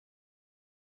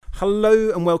Hello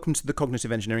and welcome to the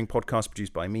Cognitive Engineering Podcast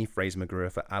produced by me, Fraser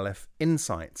McGruer, for Aleph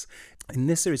Insights. In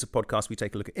this series of podcasts, we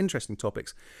take a look at interesting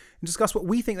topics and discuss what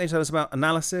we think they tell us about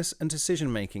analysis and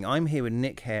decision making. I'm here with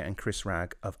Nick Hare and Chris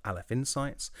Ragg of Aleph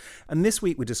Insights, and this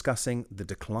week we're discussing the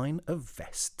decline of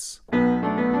vests.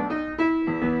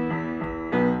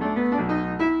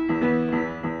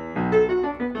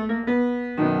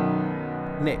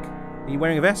 Nick, are you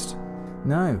wearing a vest?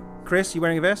 No. Chris, you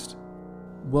wearing a vest?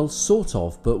 Well, sort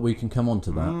of, but we can come on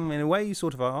to that. In a way, you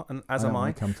sort of are, and as am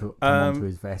I. Come on to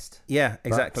his vest. Yeah,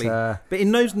 exactly. But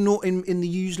in those, in the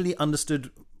usually understood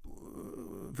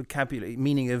vocabulary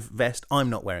meaning of vest,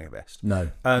 I'm not wearing a vest. No,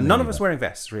 none of us wearing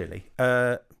vests, really.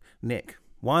 Nick,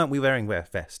 why aren't we wearing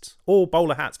vests or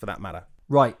bowler hats, for that matter?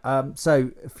 Right.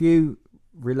 So a few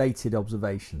related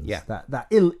observations that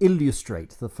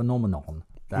illustrate the phenomenon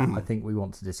that I think we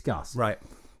want to discuss. Right.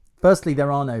 Firstly,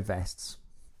 there are no vests.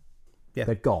 Yeah,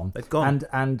 they're gone. They've gone.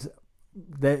 And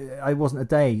I wasn't a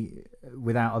day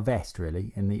without a vest,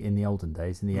 really, in the olden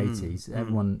days, in the 80s.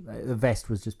 Everyone, a vest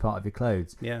was just part of your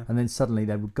clothes. Yeah. And then suddenly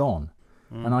they were gone.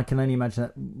 And I can only imagine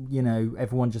that,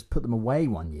 everyone just put them away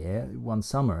one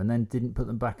summer, and then didn't put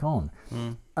them back on.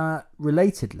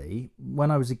 Relatedly,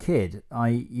 when I was a kid, I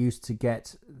used to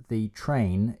get the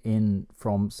train in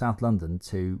from South London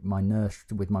to my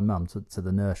nursery with my mum to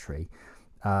the nursery,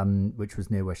 which was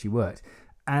near where she worked.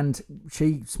 And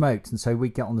she smoked, and so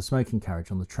we'd get on the smoking carriage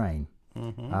on the train.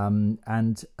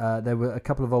 And there were a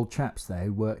couple of old chaps there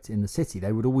who worked in the city.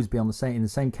 They would always be in the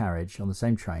same carriage, on the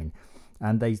same train,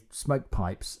 and they smoked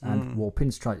pipes and wore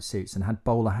pinstripe suits and had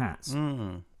bowler hats.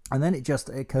 And then it just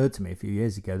occurred to me a few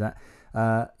years ago that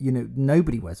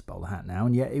nobody wears a bowler hat now,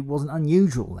 and yet it wasn't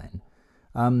unusual then.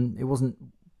 It wasn't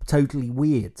totally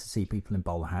weird to see people in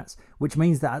bowler hats, which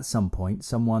means that at some point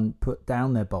someone put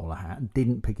down their bowler hat and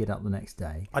didn't pick it up the next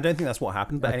day. I don't think that's what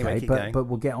happened, but anyway, keep going. But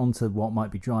we'll get on to what might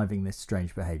be driving this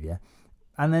strange behaviour.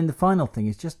 And then the final thing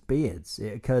is just beards.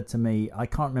 It occurred to me, I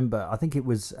can't remember, I think it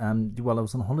was, I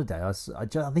was on holiday. I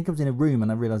think I was in a room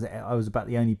and I realised that I was about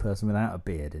the only person without a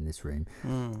beard in this room.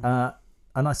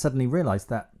 And I suddenly realised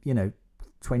that,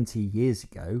 20 years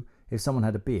ago, if someone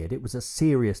had a beard, it was a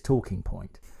serious talking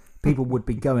point. People would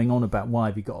be going on about, why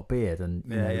have you got a beard, and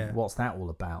what's that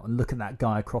all about, and look at that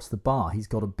guy across the bar, he's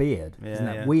got a beard. Isn't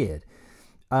that weird?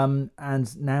 And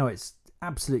now it's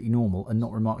absolutely normal and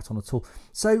not remarked on at all.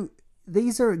 So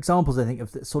these are examples, I think,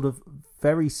 of the sort of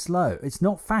very slow. It's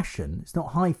not fashion, it's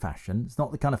not high fashion, it's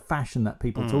not the kind of fashion that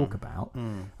people talk about.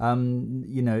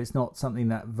 It's not something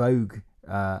that Vogue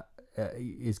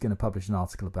is going to publish an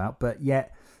article about, but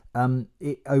yet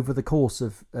over the course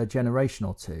of a generation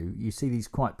or two, you see these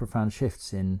quite profound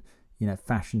shifts in,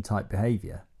 fashion type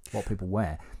behaviour, what people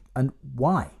wear. And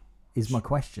why is my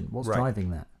question. What's driving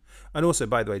that? And also,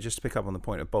 by the way, just to pick up on the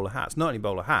point of bowler hats, not only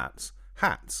bowler hats.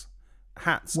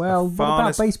 Well, what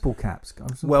about baseball caps?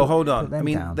 Well, hold on. I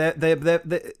mean,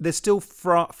 they're still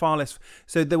far less.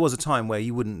 So there was a time where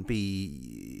you wouldn't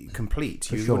be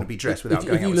complete. You wouldn't be dressed without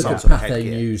going out with some sort of headgear. If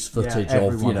you look at Pathé News footage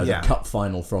of the Cup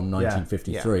final from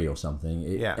 1953 or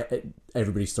something,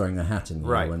 everybody's throwing their hat in the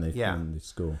air when they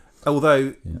score.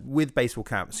 Although with baseball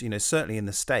caps, certainly in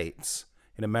the States.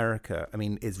 In America, I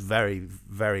mean, it's very,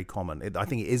 very common. I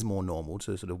think it is more normal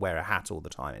to sort of wear a hat all the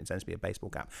time. It tends to be a baseball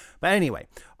cap. But anyway,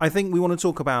 I think we want to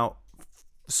talk about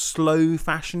slow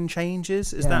fashion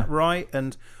changes. Is that right?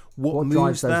 And what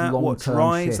moves that? What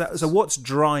drives that? So what's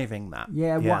driving that?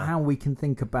 How we can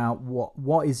think about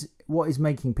what is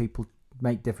making people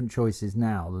make different choices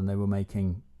now than they were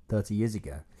making 30 years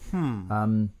ago.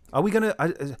 Are we gonna?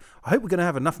 I hope we're gonna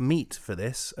have enough meat for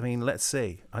this. I mean, let's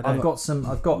see. I've got some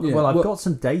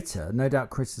data. No doubt,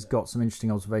 Chris has got some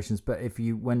interesting observations. But if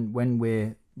you when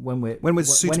we're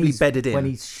suitably bedded in, when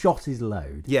he's shot his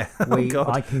load,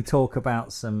 I can talk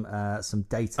about some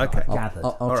data I've gathered.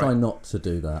 I'll try not to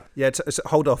do that. Yeah, so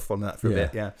hold off on that for a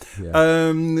bit. Yeah.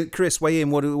 Chris, weigh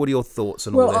in. What are your thoughts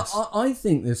on all this? I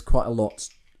think there's quite a lot.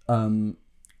 There are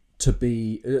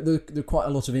quite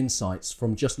a lot of insights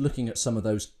from just looking at some of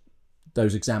those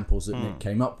examples that Nick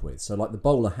came up with. So like the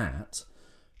bowler hat,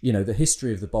 the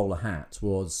history of the bowler hat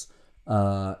was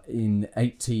in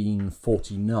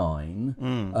 1849,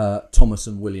 Thomas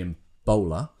and William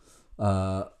Bowler,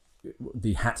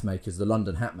 the hat makers, the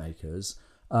London hat makers,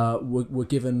 were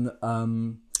given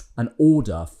an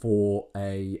order for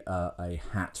a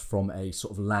hat from a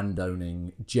sort of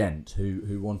landowning gent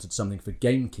who wanted something for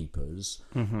gamekeepers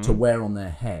to wear on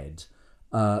their head,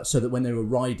 so that when they were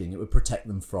riding, it would protect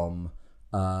them from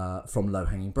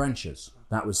low-hanging branches.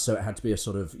 That was so it had to be a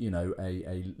sort of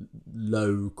a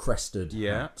low crested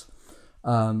hat.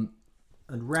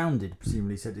 and rounded,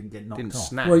 presumably, so it didn't get knocked Didn't off.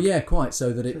 snap. Well, yeah, quite.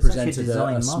 So that it It's actually a presented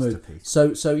design a smooth.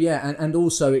 masterpiece. So yeah, and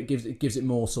also it gives it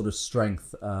more sort of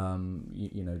strength.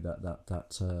 You know,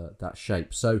 that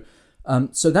shape. So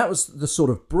that was the sort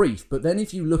of brief. But then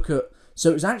if you look at, so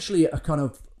it was actually a kind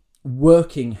of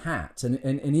working hat, and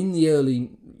in the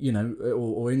early, you know,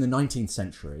 or in the 19th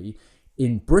century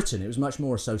in Britain, it was much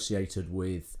more associated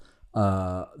with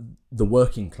the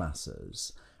working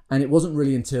classes. And it wasn't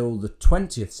really until the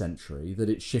 20th century that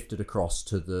it shifted across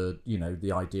to the, you know,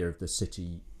 the idea of the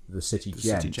city gent. City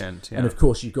gent, yeah. And of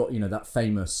course you've got, you know, that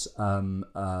famous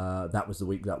That Was the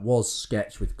Week That Was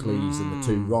sketch with Cleese and the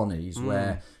two Ronnies,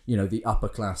 where, you know, the upper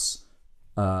class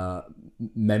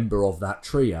member of that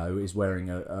trio is wearing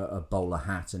a bowler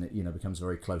hat, and it, you know, becomes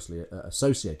very closely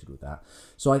associated with that.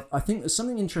 So I think there's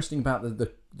something interesting about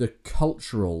the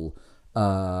cultural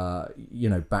you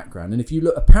know, background. And if you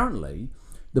look, apparently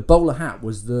the bowler hat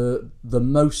was the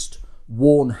most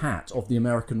worn hat of the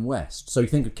American West. So you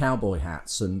think of cowboy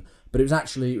hats, but it was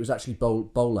actually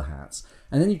bowler hats.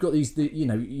 And then you've got these, you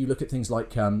know, you look at things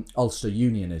like Ulster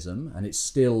Unionism, and it's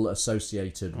still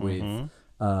associated with you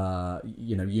know,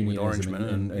 unionism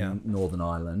in Northern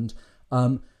Ireland.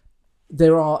 You'll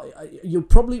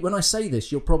probably, when I say this,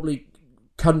 you'll probably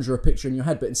conjure a picture in your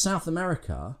head. But in South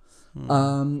America,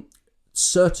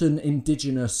 certain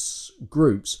indigenous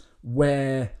groups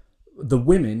where the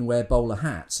women wear bowler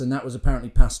hats, and that was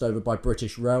apparently passed over by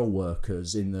British rail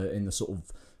workers in the sort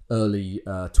of early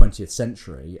 20th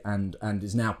century, and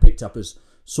is now picked up as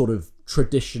sort of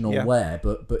traditional wear,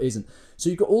 but isn't.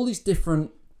 So you've got all these different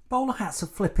Bowler hats are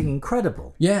flipping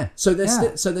incredible. Yeah, so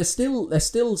they're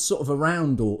still sort of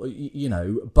around, or you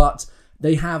know, but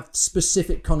they have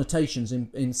specific connotations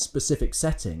in specific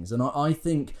settings, and I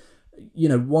think, you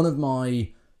know, one of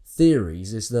my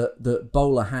theories is that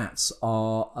bowler hats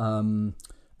are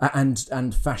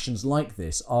and fashions like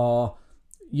this are,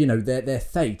 you know, their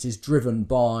fate is driven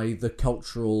by the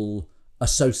cultural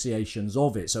associations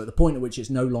of it. So at the point at which it's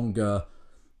no longer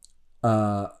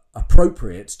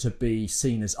appropriate to be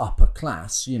seen as upper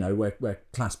class, you know, where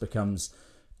class becomes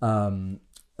you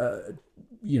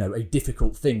know, a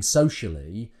difficult thing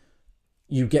socially,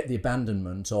 you get the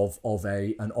abandonment of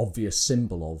an obvious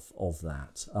symbol of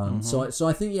that. So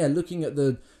I think, yeah, looking at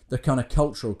the kind of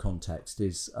cultural context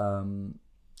is one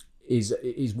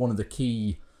of the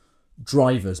key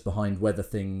drivers behind whether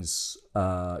things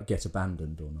get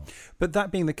abandoned or not. But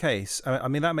that being the case, I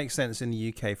mean, that makes sense in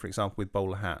the UK, for example, with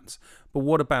bowler hats. But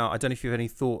what about, I don't know if you have any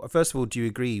thought, first of all, do you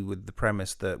agree with the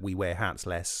premise that we wear hats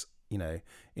less, you know,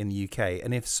 in the UK?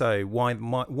 And if so, why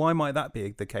might that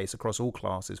be the case across all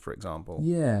classes, for example?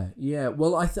 Yeah.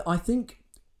 Well, I think,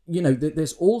 you know,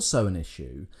 there's also an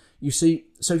issue. You see,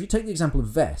 so if you take the example of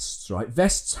vests, right?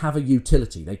 Vests have a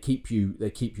utility. They keep you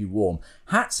warm.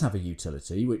 Hats have a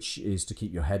utility, which is to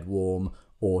keep your head warm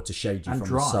or to shade you from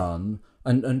the sun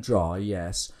and dry.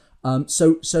 Yes.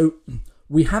 So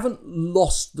we haven't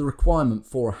lost the requirement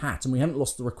for a hat, and we haven't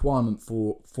lost the requirement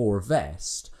for a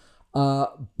vest,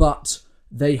 but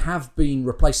they have been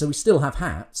replaced. So we still have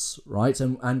hats, right?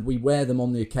 And we wear them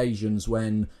on the occasions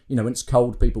when, you know, when it's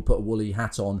cold, people put a woolly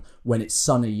hat on. When it's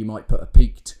sunny, you might put a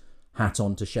peaked hat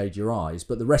on to shade your eyes.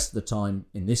 But the rest of the time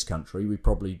in this country, we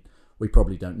probably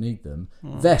don't need them.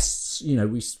 Vests, you know,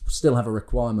 we still have a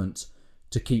requirement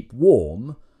to keep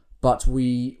warm, but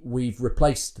we've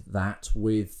replaced that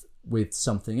with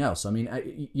something else. I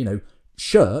mean, you know,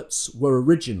 shirts were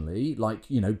originally, like,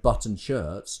 you know, button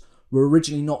shirts were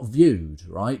originally not viewed,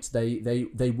 right?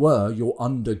 They were your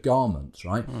undergarment,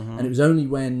 right? And it was only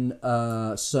when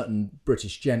certain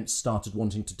British gents started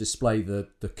wanting to display the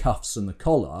cuffs and the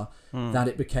collar that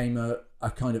it became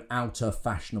a kind of outer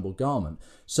fashionable garment.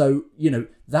 So, you know,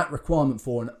 that requirement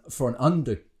for an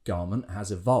undergarment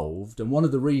has evolved. And one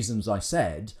of the reasons I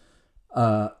said,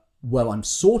 well, I'm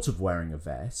sort of wearing a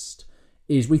vest,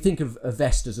 is we think of a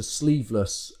vest as a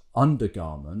sleeveless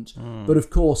undergarment, but of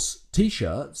course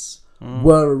T-shirts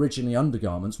were originally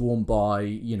undergarments worn by,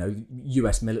 you know,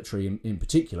 US military in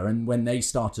particular, and when they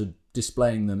started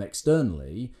displaying them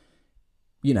externally,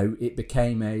 you know, it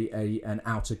became an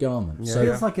outer garment. So it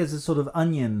feels like there's a sort of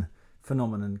onion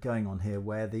phenomenon going on here,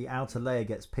 where the outer layer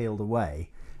gets peeled away.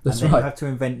 That's and then right. You have to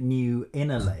invent new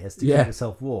inner layers to keep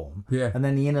yourself warm. Yeah. And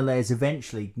then the inner layers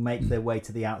eventually make their way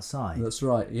to the outside. That's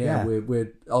right. Yeah.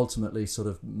 We're ultimately sort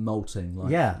of molting like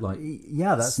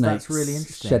that's really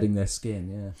interesting. Shedding their skin.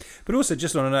 Yeah. But also,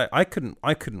 just on a note, I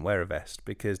couldn't wear a vest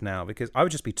because I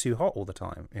would just be too hot all the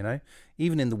time. You know,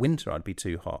 even in the winter I'd be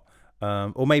too hot.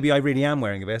 Or maybe I really am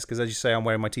wearing a vest because, as you say, I'm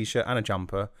wearing my t-shirt and a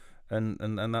jumper.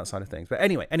 and that side of things. But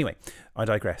anyway, I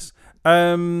digress.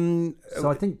 So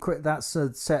I think that's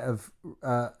a set of.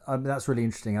 That's really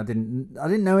interesting. I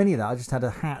didn't know any of that. I just had a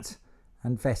hat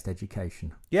and vest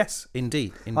education. Yes,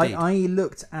 indeed. I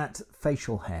looked at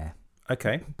facial hair.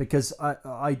 Okay. Because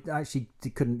I actually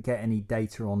couldn't get any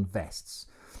data on vests,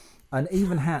 and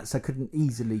even hats I couldn't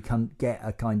easily get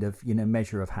a kind of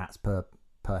measure of hats per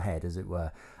head, as it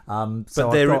were.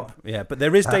 But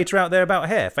there is data out there about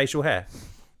hair, facial hair.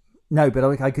 No, but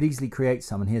I could easily create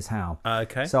some, and here's how.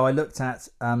 Okay. So I looked at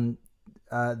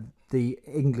the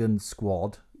England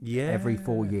squad every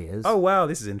 4 years. Oh wow,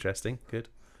 this is interesting. Good.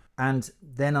 And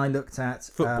then I looked at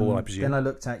football, I presume. Then I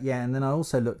looked at and then I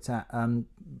also looked at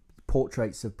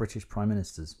portraits of British prime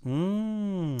ministers.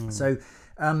 So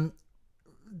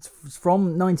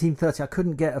from 1930, I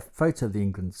couldn't get a photo of the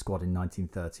England squad in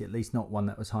 1930, at least not one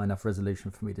that was high enough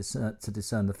resolution for me to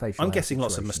discern the facial hair. I'm guessing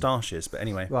lots of situation. Moustaches, but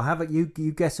anyway. Well,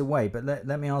 you guess away, but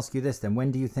let me ask you this then.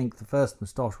 When do you think the first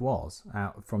moustache was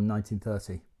out from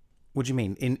 1930? What do you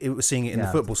mean? Seeing it in the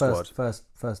football squad?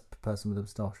 First person with a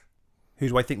moustache. Who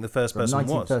do I think the first person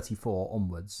was? 1934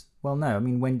 onwards. Well, no. I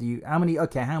mean, how many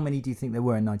do you think there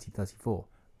were in 1934?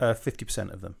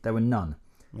 50% of them. There were none.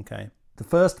 Okay. The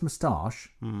first moustache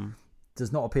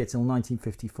does not appear till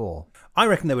 1954. I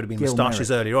reckon there would have been moustaches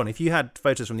earlier on. If you had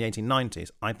photos from the 1890s,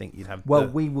 I think you'd have... Well,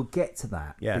 we will get to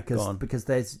that. Yeah, because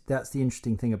that's the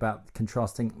interesting thing about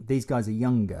contrasting. These guys are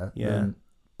younger than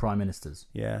prime ministers,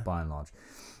 by and large.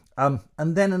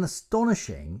 And then an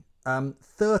astonishing...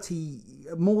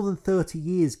 more than 30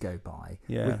 years go by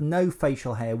with no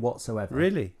facial hair whatsoever.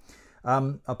 Really?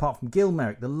 Apart from Gil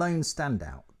Merrick, the lone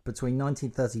standout between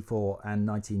 1934 and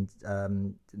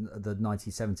the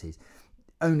 1970s.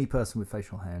 Only person with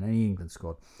facial hair in any England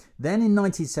squad. Then in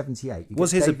 1978...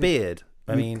 Was his a beard?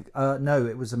 No,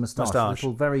 it was a moustache. A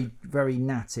little very, very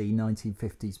natty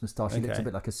 1950s moustache. He looks a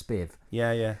bit like a spiv.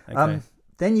 Yeah. Okay.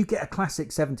 Then you get a classic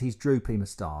 70s droopy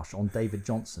moustache on David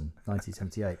Johnson,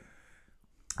 1978.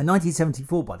 In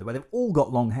 1974, by the way, they've all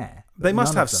got long hair. They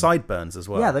must have sideburns as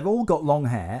well. Yeah, they've all got long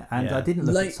hair, and I didn't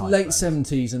look at sideburns. Late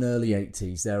 70s and early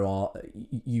 80s,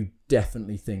 you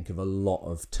definitely think of a lot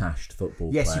of tashed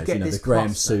football players. You get this the Graham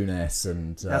cluster. Souness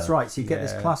and... That's right, so you get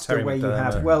this cluster Terry where you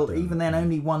McDermott. have, even then,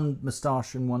 only one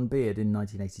moustache and one beard in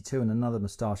 1982 and another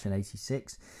moustache in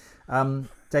 86.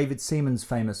 David Seaman's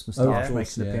famous moustache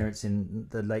makes an appearance in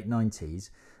the late 90s.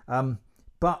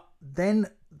 But then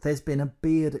there's been a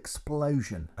beard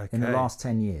explosion in the last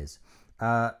 10 years.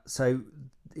 So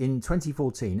in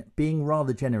 2014, being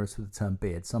rather generous with the term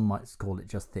beard, some might call it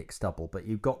just thick stubble, but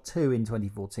you've got 2 in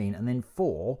 2014 and then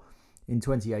 4 in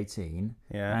 2018.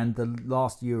 And the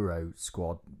last Euro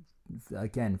squad,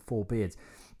 again, 4 beards.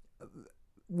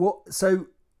 So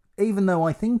even though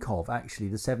I think of actually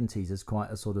the 70s as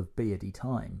quite a sort of beardy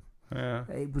time,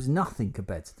 it was nothing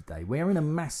compared to today. We're in a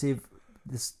massive...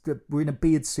 we're in a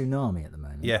beard tsunami at the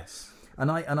moment. Yes.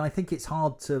 And I think it's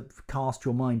hard to cast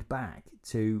your mind back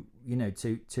to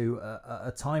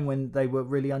a time when they were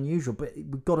really unusual. But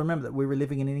we've got to remember that we were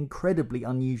living in an incredibly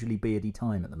unusually beardy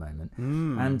time at the moment.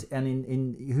 And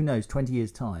in who knows, 20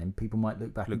 years' time, people might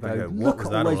look back and go, look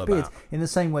at all those beards. In the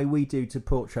same way we do to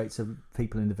portraits of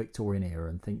people in the Victorian era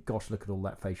and think, gosh, look at all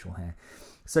that facial hair.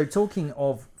 So talking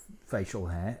of facial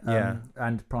hair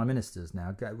and prime ministers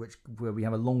now, where we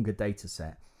have a longer data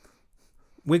set.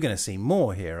 We're going to see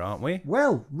more here, aren't we?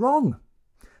 Well, wrong.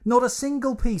 Not a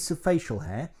single piece of facial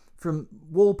hair from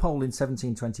Walpole in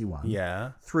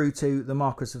 1721 through to the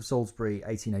Marquess of Salisbury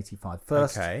 1885.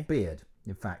 First beard,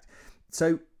 in fact.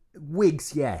 So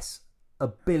wigs, yes.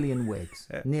 1 billion wigs.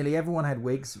 Nearly everyone had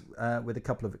wigs, with a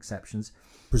couple of exceptions.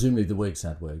 Presumably the Whigs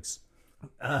had wigs.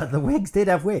 The Whigs did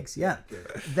have wigs, yeah.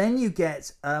 Then you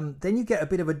get a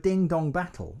bit of a ding-dong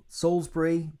battle.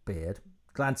 Salisbury, beard.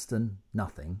 Gladstone,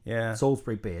 nothing.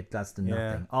 Salisbury, beard. Gladstone,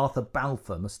 nothing. Arthur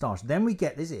Balfour, moustache. Then we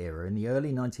get this era in the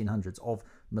early 1900s of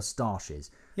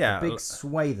moustaches. A big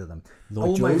swathe of them.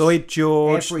 Lloyd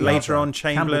George, later on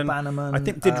Chamberlain. Bannerman, I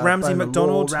think, did Ramsay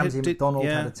MacDonald? MacDonald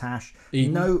had a tash.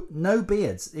 No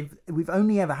beards. We've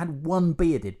only ever had one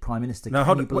bearded prime minister.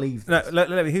 Can you believe this?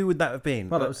 Who would that have been?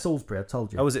 Well, it was Salisbury, I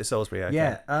told you. Oh, was it Salisbury? Okay.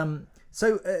 Yeah.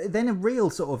 So then a real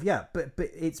sort of, but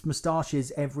it's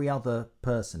moustaches. Every other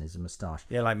person is a moustache.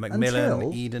 Yeah, like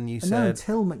Macmillan, Eden, you said. No,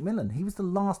 until Macmillan. He was the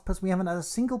last person. We haven't had a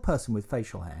single person with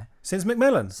facial hair. Since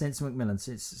Macmillan? Since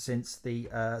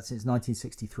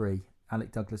 1963,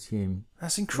 Alec Douglas Hume.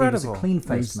 That's incredible. He was a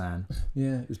clean-faced man.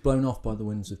 Yeah, it was blown off by the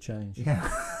winds of change. Yeah.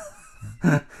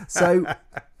 So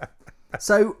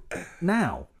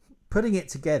now, putting it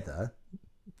together...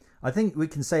 I think we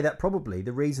can say that probably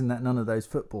the reason that none of those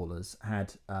footballers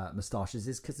had moustaches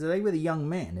is because they were the young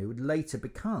men who would later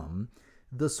become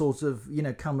the sort of,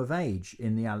 come of age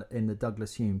in the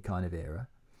Douglas Hume kind of era.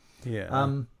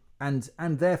 Yeah.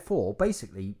 And therefore,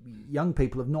 basically, young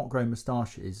people have not grown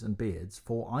moustaches and beards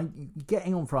for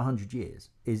getting on for 100 years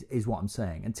is what I'm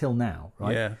saying until now,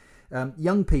 right? Yeah.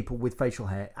 Young people with facial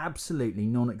hair absolutely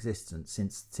non-existent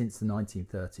since the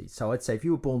 1930s. So I'd say if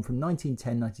you were born from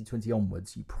 1910, 1920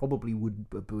 onwards, you probably would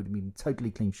have been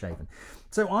totally clean shaven.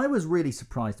 So I was really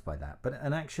surprised by that.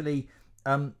 And actually,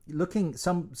 looking,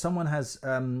 someone has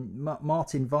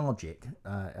Martin Vargic,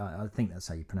 I think that's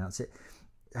how you pronounce it,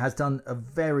 has done a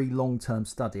very long-term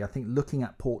study. I think looking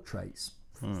at portraits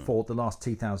for the last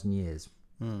 2,000 years,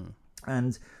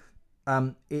 and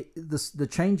the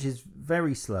change is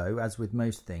very slow, as with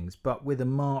most things, but with a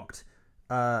marked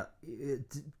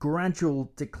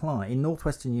gradual decline in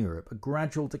northwestern Europe, a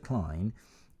gradual decline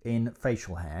in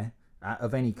facial hair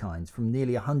of any kind, from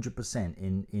nearly 100%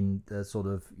 in the sort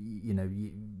of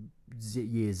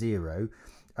year zero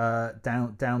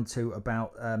down to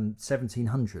about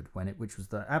 1700, which was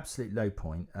the absolute low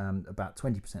point. About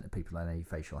 20% of people had any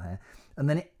facial hair, and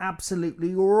then it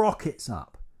absolutely rockets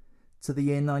up to the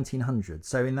year 1900.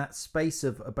 So in that space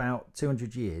of about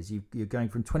 200 years, you're going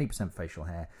from 20% facial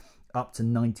hair up to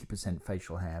 90%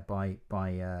 facial hair by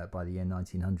the year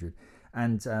 1900,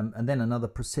 and then another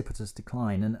precipitous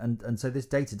decline. And so this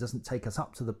data doesn't take us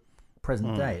up to the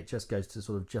present day. It just goes to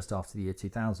sort of just after the year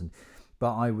 2000.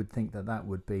 But I would think that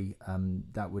would be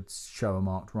that would show a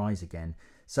marked rise again.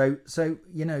 So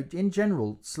in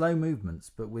general, slow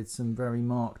movements, but with some very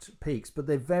marked peaks. But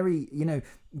they're very,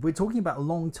 we're talking about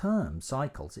long-term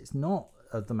cycles. It's not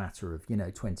the matter of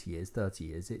 20 years, 30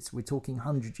 years. We're talking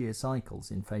 100-year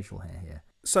cycles in facial hair here.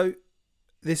 So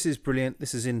this is brilliant.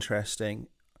 This is interesting.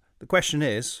 The question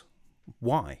is,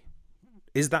 why?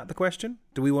 Is that the question?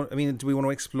 Do we want to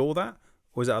explore that,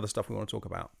 or is there other stuff we want to talk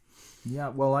about? Yeah.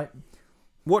 Well,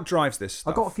 what drives this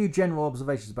stuff? I've got a few general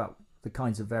observations about the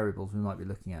kinds of variables we might be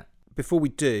looking at. Before we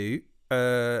do,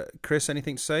 Chris,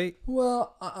 anything to say?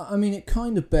 Well, I mean, it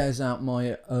kind of bears out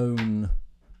my own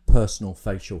personal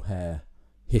facial hair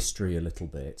history a little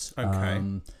bit.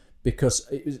 Okay. Because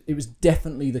it was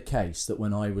definitely the case that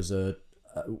when I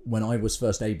was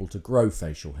first able to grow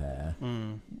facial hair,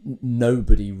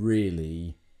 nobody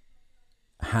really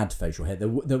had facial hair.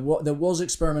 There was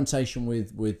experimentation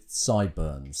with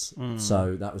sideburns,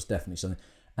 so that was definitely something.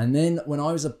 And then when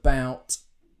I was about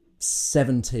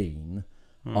 17,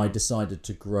 I decided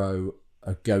to grow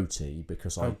a goatee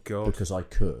because I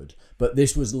could. But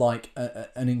this was like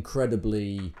an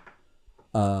incredibly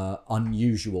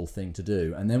unusual thing to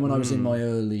do. And then when I was in my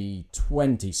early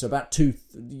 20s, so about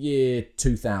year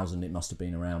 2000, it must have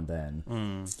been around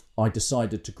then, I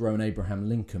decided to grow an Abraham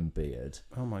Lincoln beard.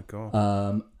 Oh my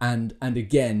God. And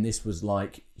again, this was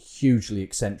like hugely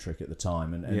eccentric at the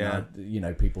time,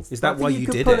 and people. Is that why you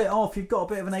could did pull it? it off? You've got a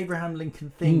bit of an Abraham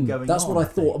Lincoln thing going on. That's what I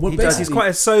thought. Well, He does. He's quite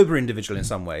a sober individual in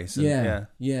some ways.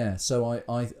 Yeah. So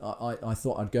I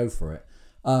thought I'd go for it,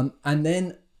 and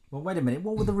then. Well, wait a minute.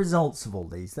 What were the results of all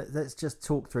these? Let's just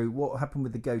talk through what happened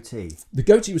with the goatee. The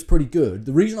goatee was pretty good.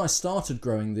 The reason I started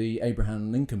growing the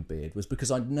Abraham Lincoln beard was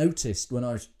because I'd noticed when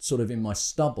I was sort of in my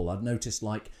stubble, I'd noticed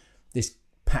like this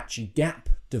patchy gap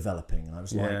developing, and I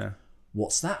was like,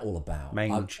 "What's that all about?"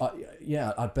 Mange.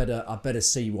 I'd better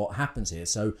see what happens here.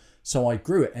 So I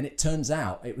grew it, and it turns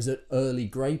out it was an early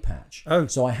grey patch. Oh,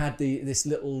 so I had this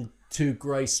little 2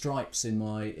 grey stripes in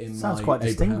my Sounds quite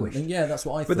distinguished. Yeah, that's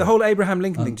what I thought. But the whole Abraham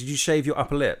Lincoln thing, did you shave your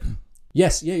upper lip?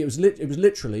 Yes, it was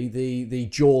literally the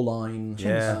jawline.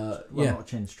 Not a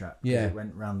chin strap. Yeah, it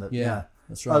went round the. Yeah,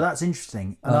 that's right. Oh, that's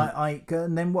interesting. And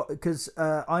and then what? Because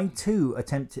I too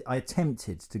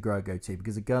attempted to grow a goatee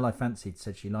because a girl I fancied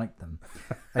said she liked them.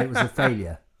 It was a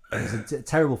failure. It was a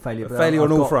terrible failure. Failure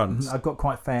on all fronts. I've got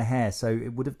quite fair hair, so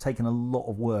it would have taken a lot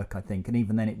of work, I think, and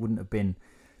even then it wouldn't have been.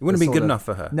 It wouldn't have been good enough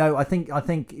for her. No, I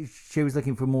think she was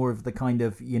looking for more of the kind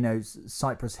of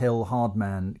Cypress Hill hard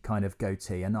man kind of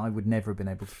goatee, and I would never have been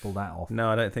able to pull that off. No,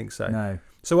 I don't think so. No.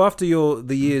 So after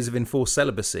the years of enforced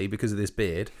celibacy because of this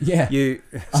beard, I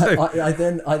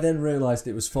then realised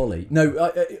it was folly.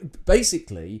 No,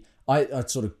 basically I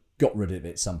sort of got rid of it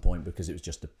at some point because it was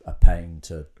just a pain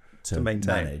to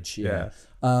maintain. Manage.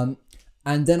 And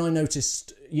then I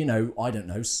noticed, I don't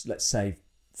know, let's say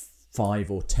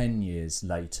 5 or 10 years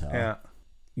later,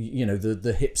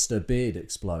 the hipster beard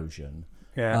explosion.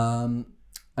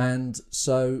 And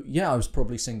so, I was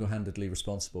probably single-handedly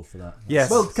responsible for that. Yes.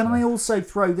 Well, can I also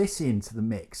throw this into the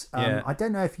mix? I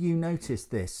don't know if you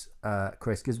noticed this,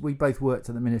 Chris, because we both worked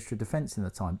at the Ministry of Defence at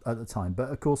the time. But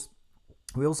of course,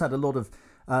 we also had a lot of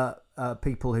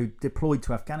people who deployed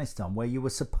to Afghanistan where you were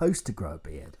supposed to grow a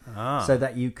beard so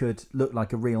that you could look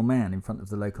like a real man in front of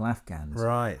the local Afghans.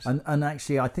 Right. And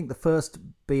actually, I think the first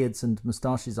beards and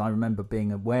moustaches I remember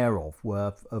being aware of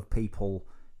were of people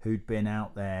who'd been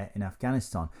out there in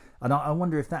Afghanistan. And I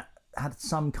wonder if that had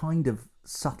some kind of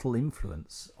subtle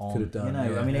influence on, Could have done,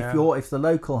 I mean, if the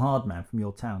local hard man from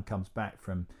your town comes back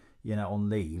from, on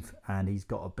leave and he's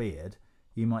got a beard,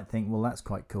 you might think, well, that's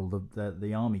quite cool,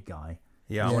 the army guy.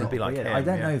 Yeah, I want to be like him. I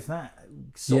don't know if that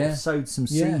sort of sowed some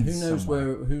seeds. Yeah, who knows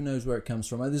somewhere. who knows where it comes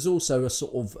from. There's also a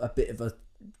sort of a bit of a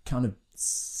kind of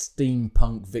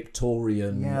steampunk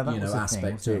Victorian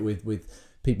aspect to it with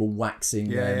people waxing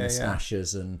their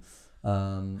moustaches and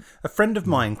a friend of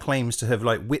mine claims to have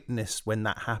witnessed when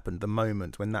that happened, the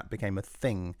moment when that became a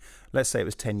thing. Let's say it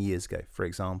was 10 years ago, for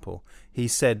example. He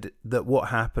said that what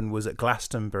happened was at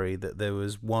Glastonbury that there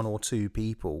was one or two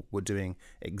people were doing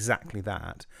exactly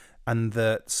that. And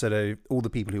that sort of all the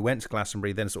people who went to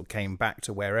Glastonbury then sort of came back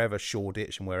to wherever,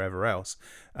 Shoreditch and wherever else,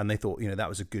 and they thought, that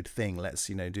was a good thing. Let's,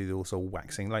 do all sort of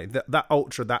waxing, like that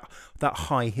ultra, that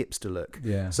high hipster look.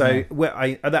 Yeah. So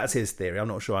that's his theory. I'm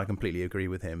not sure I completely agree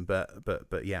with him, but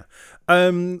yeah.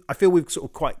 I feel we've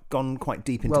sort of gone quite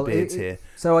deep into beards here.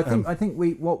 So I think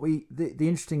the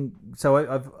interesting. So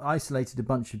I've isolated a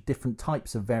bunch of different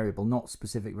types of variable, not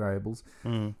specific variables.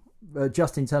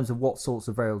 Just in terms of what sorts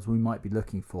of variables we might be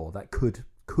looking for that could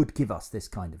give us this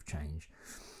kind of change.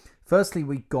 Firstly,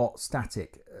 we got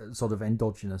static sort of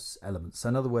endogenous elements. So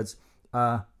in other words,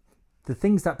 the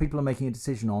things that people are making a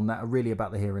decision on that are really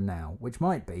about the here and now, which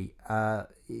might be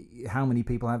how many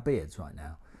people have beards right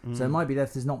now. So it might be that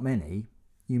if there's not many,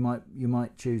 you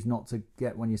might choose not to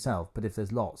get one yourself, but if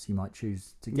there's lots, you might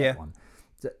choose to get one.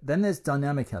 Then there's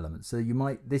dynamic elements. So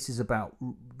this is about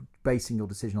basing your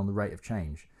decision on the rate of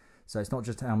change. So it's not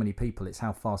just how many people, it's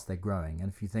how fast they're growing.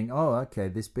 And if you think, oh, okay,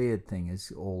 this beard thing is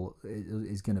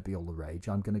going to be all the rage,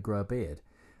 I'm going to grow a beard,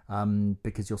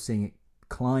 because you're seeing it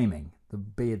climbing. The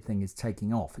beard thing is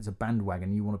taking off. It's a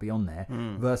bandwagon. You want to be on there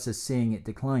versus seeing it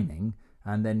declining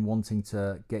and then wanting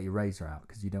to get your razor out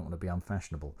because you don't want to be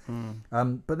unfashionable.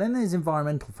 But then there's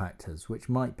environmental factors, which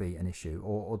might be an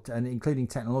issue, and including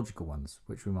technological ones,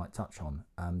 which we might touch on,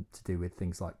 to do with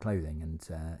things like clothing and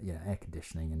air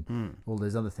conditioning and all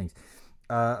those other things.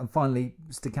 And finally,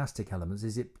 stochastic elements.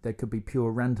 There could be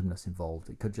pure randomness involved.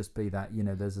 It could just be that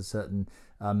there's a certain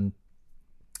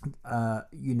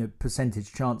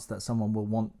percentage chance that someone will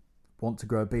want to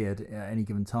grow a beard at any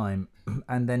given time,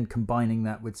 and then combining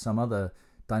that with some other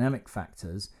dynamic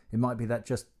factors, it might be that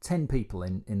just 10 people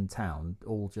in town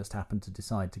all just happen to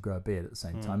decide to grow a beard at the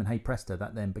same time, and hey presto,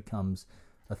 that then becomes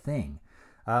a thing.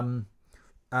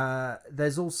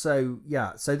 There's also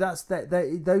so that's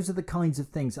those are the kinds of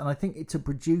things, and I think to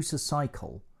produce a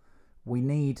cycle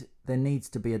there needs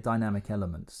to be a dynamic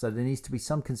element. So there needs to be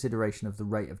some consideration of the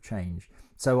rate of change.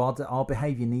 So our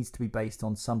behaviour needs to be based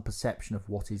on some perception of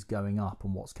what is going up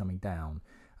and what's coming down.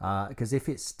 Because if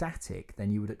it's static,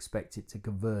 then you would expect it to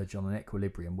converge on an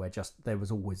equilibrium where just there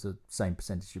was always the same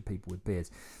percentage of people with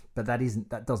beards. But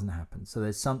that doesn't happen.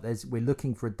 So we're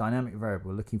looking for a dynamic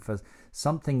variable. We're looking for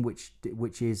something which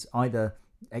is either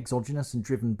exogenous and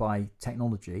driven by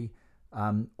technology,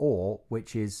 or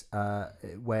which is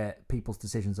where people's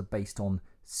decisions are based on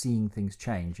seeing things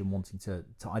change and wanting to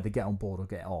either get on board or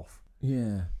get off.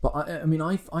 Yeah, but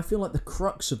I feel like the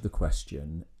crux of the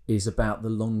question is about the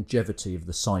longevity of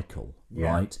the cycle,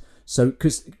 right? So,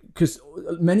 because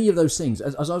many of those things,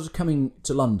 as I was coming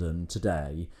to London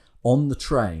today, on the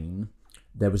train,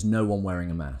 there was no one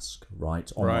wearing a mask,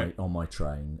 right? On my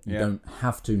train. You don't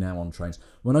have to now on trains.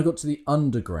 When I got to the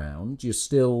underground, you're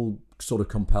still sort of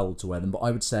compelled to wear them, but I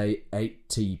would say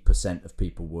 80% of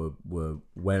people were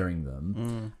wearing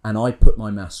them, and I put my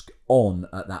mask on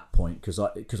at that point because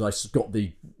I got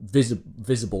the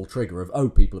visible trigger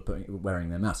of people are wearing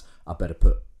their masks. I better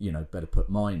put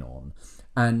mine on,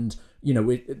 and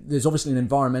there's obviously an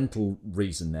environmental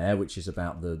reason there, which is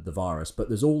about the virus, but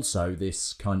there's also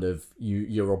this kind of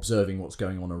you're observing what's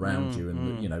going on around you,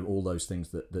 and all those things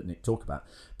that Nick talked about.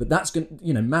 But that's going,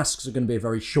 masks are going to be a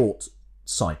very short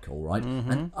cycle, right?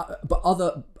 And but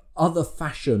other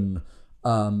fashion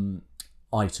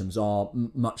items are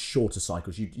much shorter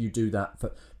cycles. You do that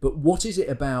but what is it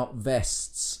about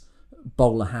vests,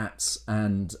 bowler hats,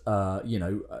 and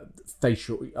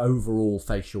overall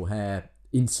facial hair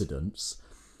incidents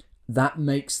that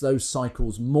makes those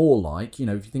cycles more like,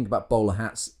 if you think about bowler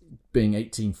hats being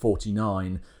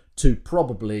 1849 to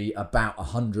probably about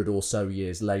 100 or so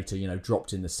years later,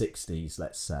 dropped in the 60s,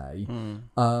 let's say.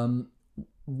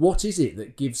 What is it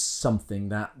that gives something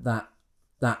that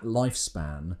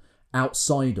lifespan,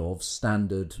 outside of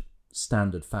standard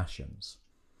fashions.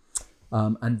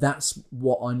 And that's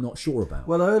what I'm not sure about.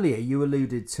 Well, earlier you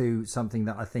alluded to something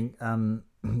that I think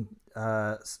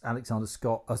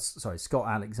Scott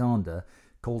Alexander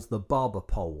calls the barber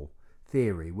pole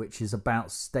theory, which is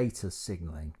about status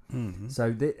signaling. Mm-hmm.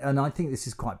 So, and I think this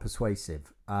is quite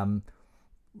persuasive.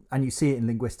 And you see it in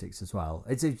linguistics as well.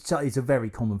 It's a very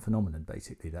common phenomenon,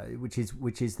 basically, which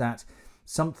is that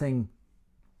something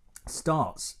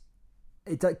starts.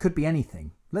 It could be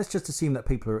anything. Let's just assume that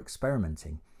people are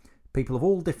experimenting. People of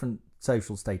all different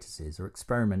social statuses are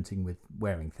experimenting with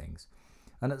wearing things,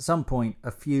 and at some point,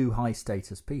 a few high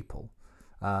status people,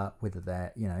 whether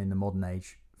they're in the modern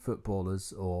age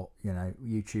footballers or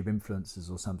YouTube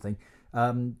influencers or something,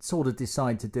 sort of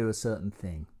decide to do a certain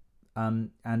thing.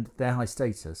 And they're high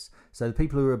status. So the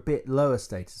people who are a bit lower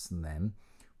status than them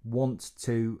want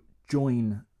to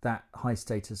join that high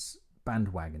status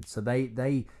bandwagon. So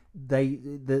the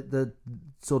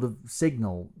sort of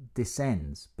signal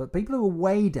descends. But people who are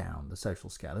way down the social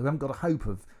scale, who haven't got a hope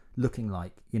of looking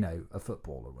like a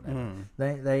footballer or whatever,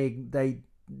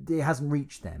 it hasn't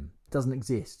reached them. It doesn't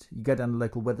exist. You go down to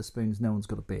local Wetherspoons, no one's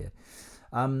got a beard.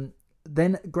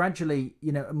 Then gradually,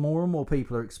 more and more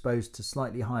people are exposed to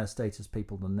slightly higher status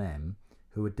people than them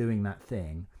who are doing that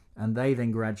thing, and they then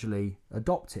gradually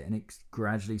adopt it, and it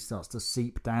gradually starts to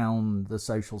seep down the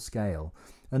social scale.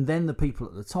 And then the people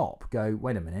at the top go,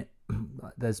 wait a minute,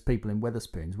 there's people in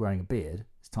Wetherspoons wearing a beard.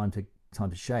 It's time to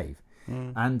shave,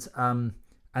 and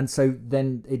so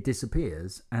then it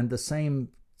disappears, and the same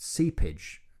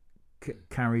seepage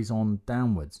carries on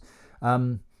downwards.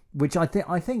 Which I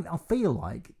feel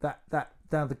like that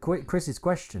Chris's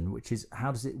question, which is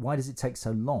why does it take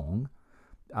so long?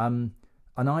 And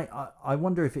I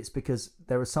wonder if it's because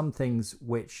there are some things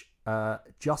which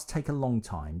just take a long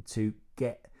time to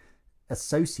get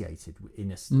associated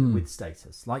with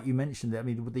status. Like you mentioned, I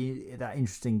mean, that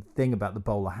interesting thing about the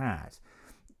bowler hat.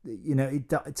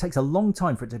 It takes a long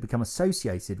time for it to become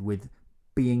associated with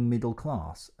being middle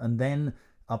class, and then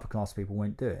upper class people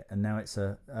won't do it, and now it's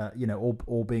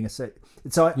all being a so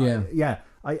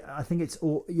I think it's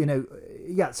all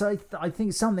so I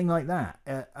think something like that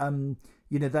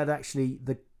that actually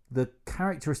the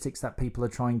characteristics that people are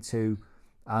trying to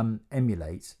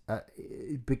emulate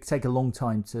take a long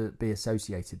time to be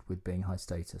associated with being high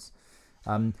status,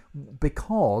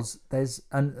 because there's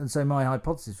and so my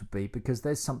hypothesis would be because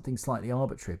there's something slightly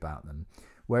arbitrary about them.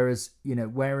 Whereas,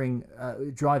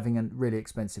 driving a really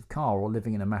expensive car or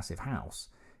living in a massive house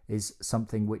is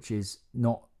something which is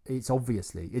not, it's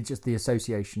just the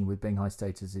association with being high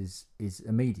status is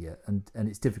immediate and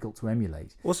it's difficult to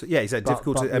emulate. Also,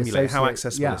 difficult to emulate. How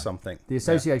accessible is something? The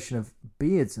association of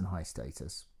beards and high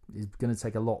status is going to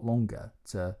take a lot longer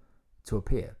to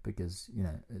appear because,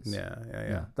 it's...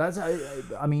 Yeah. That's,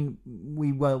 I mean,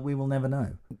 we will never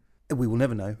know. We will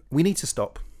never know. We need to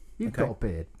stop. You've got a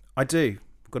beard. I do.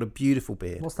 Got a beautiful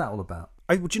beard. What's that all about?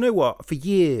 Do you know what? For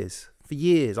years,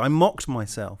 I mocked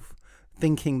myself,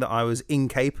 thinking that I was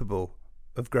incapable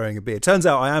of growing a beard. Turns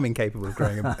out I am incapable of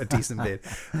growing a decent beard.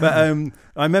 But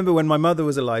I remember when my mother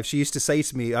was alive, she used to say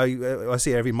to me, I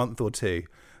see her every month or two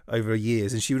over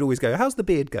years, and she would always go, "How's the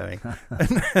beard going?"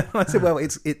 And I said, "Well,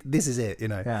 this is it,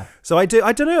 Yeah. So I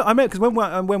don't know. I met because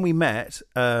when we met,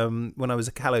 when I was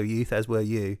a callow youth, as were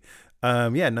you.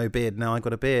 No beard. Now I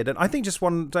got a beard, and I think just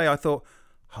one day I thought,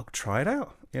 I'll try it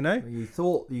out. You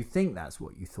think that's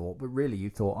what you thought, but really you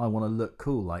thought, I want to look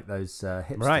cool like those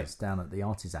hipsters down at the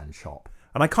artisan shop.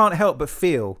 And I can't help but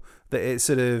feel that it's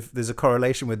sort of there's a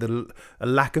correlation with a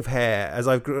lack of hair as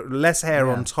I've got less hair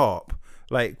on top,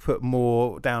 like put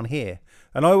more down here.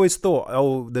 And I always thought,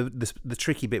 the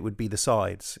tricky bit would be the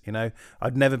sides.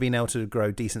 I've never been able to grow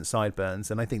decent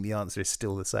sideburns, and I think the answer is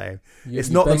still the same. It's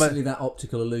not basically that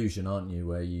optical illusion, aren't you,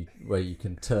 where you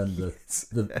can turn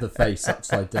the face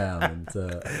upside down. And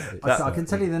I can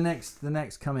tell you the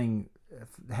next coming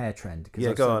hair trend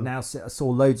because I saw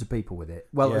loads of people with it.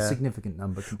 Well, a significant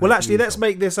number. Well, actually, let's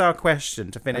make this our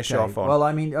question to finish off on. Well,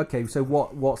 I mean, okay. So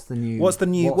what's the new? What's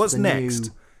next?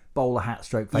 New bowler hat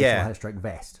stroke facial hair stroke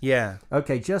vest. Yeah.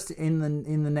 Okay, just in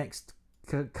the next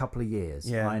couple of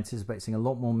years, I anticipate seeing a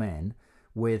lot more men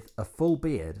with a full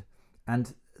beard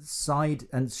and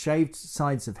shaved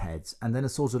sides of heads, and then a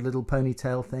sort of little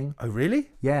ponytail thing. Oh,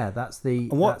 really? Yeah, that's the.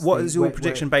 And what is your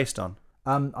prediction based on?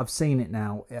 I've seen it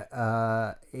now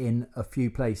in a few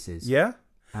places. Yeah.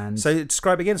 And so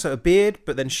describe again. So a beard,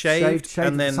 but then shaved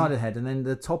and then the side of the head, and then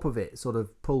the top of it sort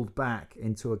of pulled back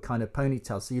into a kind of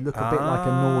ponytail. So you look a bit like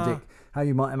a Nordic, how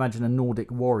you might imagine a Nordic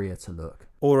warrior to look.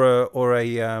 Or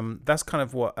a that's kind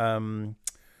of what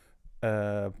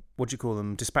what do you call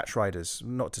them? Dispatch riders,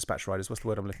 not dispatch riders. What's the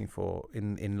word I'm looking for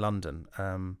in London?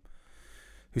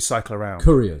 Who cycle around?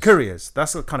 Couriers.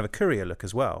 That's a kind of a courier look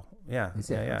as well. Yeah, Is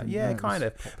it? yeah, kind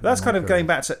of. But that's kind of going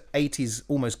back to 80s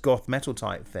almost goth metal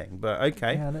type thing. But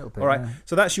okay, Yeah, a little bit. all right. Yeah.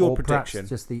 So that's your Or prediction. perhaps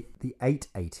just the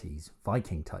 880s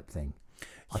Viking type thing.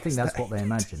 I think that's what they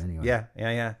imagine anyway.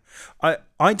 Yeah.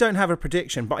 I don't have a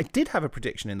prediction, but I did have a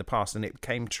prediction in the past, and it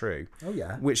came true. Oh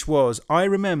yeah. Which was, I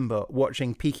remember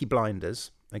watching Peaky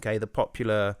Blinders. Okay, the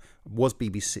popular was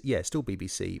BBC, still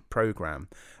BBC program,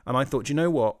 and I thought, you know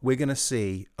what, we're going to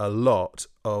see a lot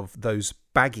of those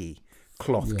baggy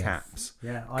cloth caps.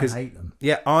 Yeah, I hate them.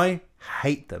 Yeah, I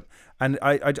hate them, and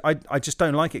I just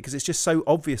don't like it because it's just so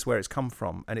obvious where it's come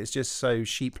from, and it's just so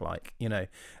sheep-like,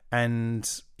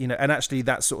 and actually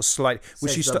that sort of slight,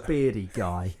 which Says the beardy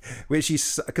guy. which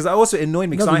is because I also annoyed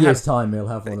me because Another I year's had time he'll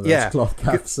have one of those cloth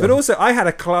caps. but also I had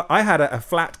a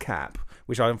flat cap,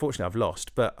 which unfortunately I've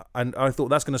lost, and I thought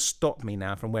that's going to stop me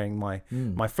now from wearing my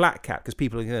flat cap because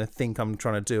people are going to think I'm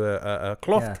trying to do a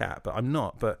cloth cap, but I'm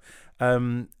not. But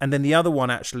and then the other one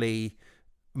actually,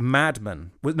 Adman.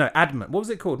 What was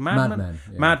it called?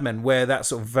 Mad Men, where that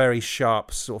sort of very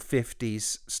sharp sort of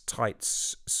 50s tight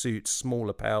suits, small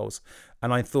lapels,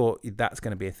 and I thought that's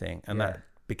going to be a thing, and that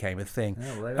became a thing.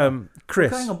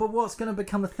 Chris, Hang on, but what's going to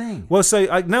become a thing? well, so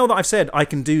now that I've said I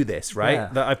can do this, right? Yeah.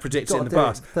 That I predicted in the You've got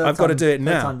past, to do it. I've got to do it Third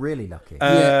now. time really lucky.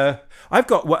 I've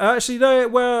got actually no.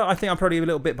 Well, I think I'm probably a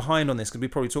little bit behind on this because we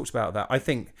probably talked about that. I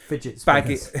think Fidget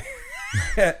baggy, spinners.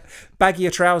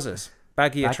 baggier trousers.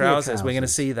 Baggier trousers. trousers. We're going to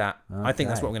see that. I think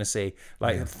that's Okay. what we're going to see.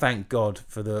 Thank God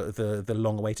for the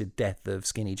long-awaited death of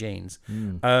skinny jeans.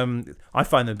 I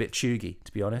find them a bit chuggy,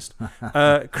 to be honest.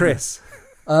 Chris.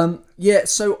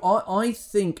 So I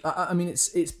think I mean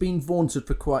it's been vaunted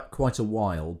for quite a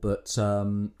while, but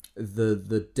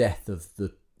the death of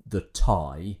the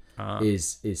tie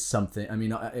is something. I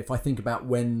mean, if I think about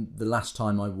when the last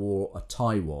time I wore a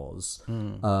tie was,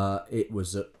 it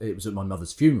was at my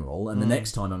mother's funeral, and the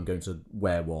next time I'm going to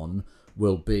wear one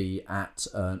will be at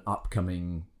an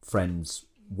upcoming friend's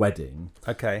wedding.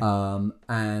 Okay.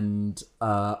 And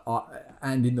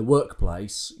in the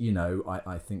workplace,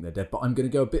 I think they're dead. But I'm going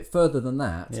to go a bit further than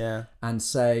that, and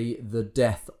say the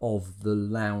death of the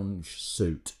lounge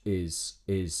suit is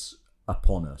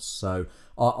upon us. So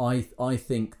I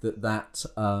think that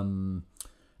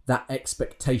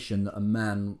expectation that a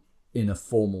man in a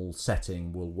formal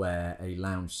setting will wear a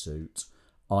lounge suit,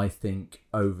 I think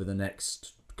over the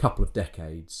next couple of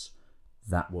decades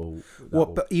that will.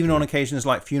 But even on occasions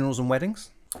like funerals and weddings.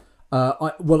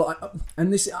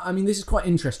 This is quite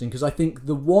interesting because I think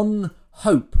the one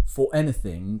hope for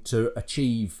anything to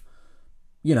achieve,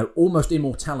 almost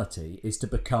immortality is to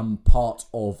become part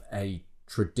of a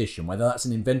tradition, whether that's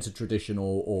an invented tradition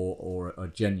or a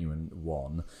genuine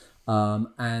one. So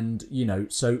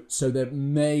there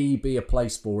may be a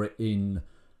place for it in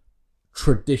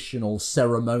traditional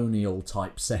ceremonial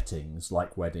type settings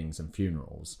like weddings and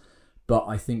funerals. But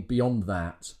I think beyond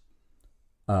that,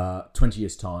 20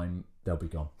 years' time, they'll be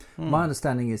gone. My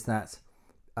understanding is that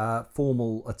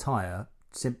formal attire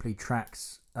simply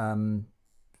tracks normal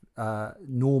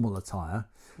attire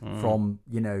from,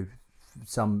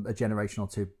 a generation or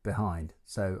two behind.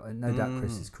 So no doubt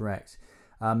Chris is correct.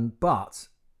 But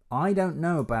I don't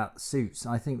know about suits.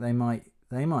 I think they might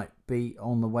be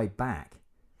on the way back.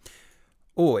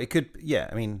 Or it could,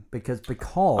 I mean... Because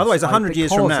otherwise, 100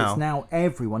 years from now... it's now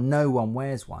no one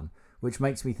wears one, which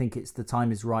makes me think it's the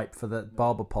time is ripe for the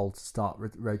barber pole to start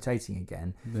rotating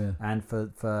again, and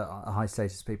for high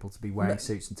status people to be wearing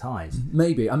suits and ties.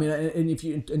 Maybe. I mean,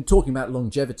 and talking about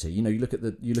longevity, you look at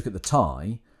the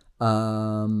tie.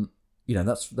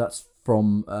 That's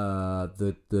from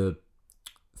the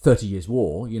 30 Years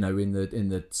War. In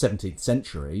the 17th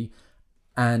century,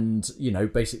 and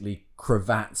basically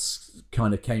cravats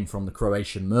kind of came from the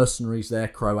Croatian mercenaries there,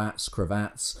 cravats,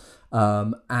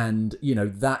 and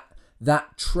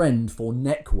that trend for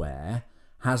neckwear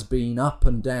has been up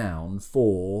and down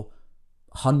for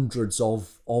hundreds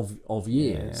of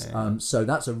years. So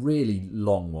that's a really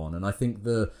long one, and I think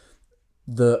the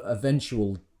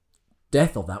eventual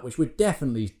death of that, which we're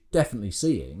definitely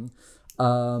seeing,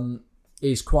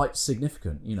 is quite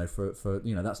significant. For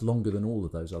that's longer than all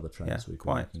of those other trends we've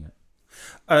been looking at.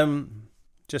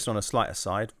 Just on a slight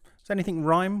aside, does anything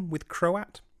rhyme with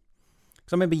Croat?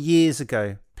 Because I remember years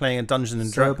ago playing a Dungeons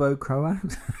and Dragons. Serbo Croat?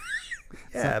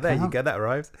 Yeah, there you go. That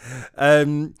arrives.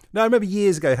 No, I remember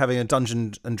years ago having a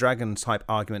Dungeons and Dragons type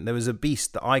argument. There was a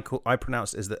beast that I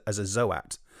pronounced as a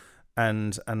Zoat,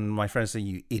 and my friends said,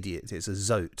 "You idiot! It's a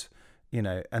Zote."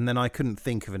 And then I couldn't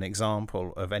think of an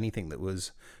example of anything that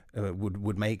was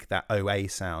would make that OA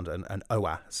sound and an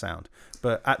OA sound.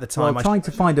 But at the time, Well, trying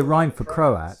to find a rhyme for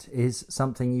Croat is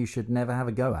something you should never have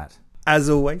a go at. As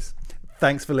always,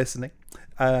 thanks for listening.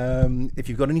 If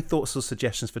you've got any thoughts or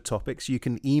suggestions for topics, you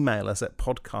can email us at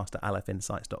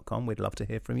podcast@alephinsights.com. We'd love to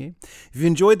hear from you. If you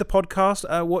enjoyed the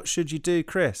podcast, what should you do,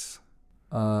 Chris?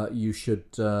 You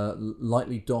should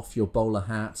lightly doff your bowler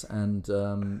hat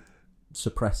and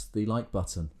suppress the like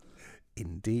button.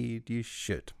 Indeed, you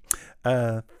should.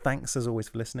 Thanks as always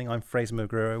for listening. I'm Fraser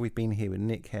McGruer. We've been here with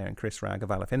Nick Hare and Chris Ragg of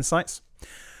Aleph Insights.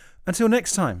 Until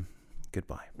next time,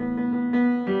 goodbye.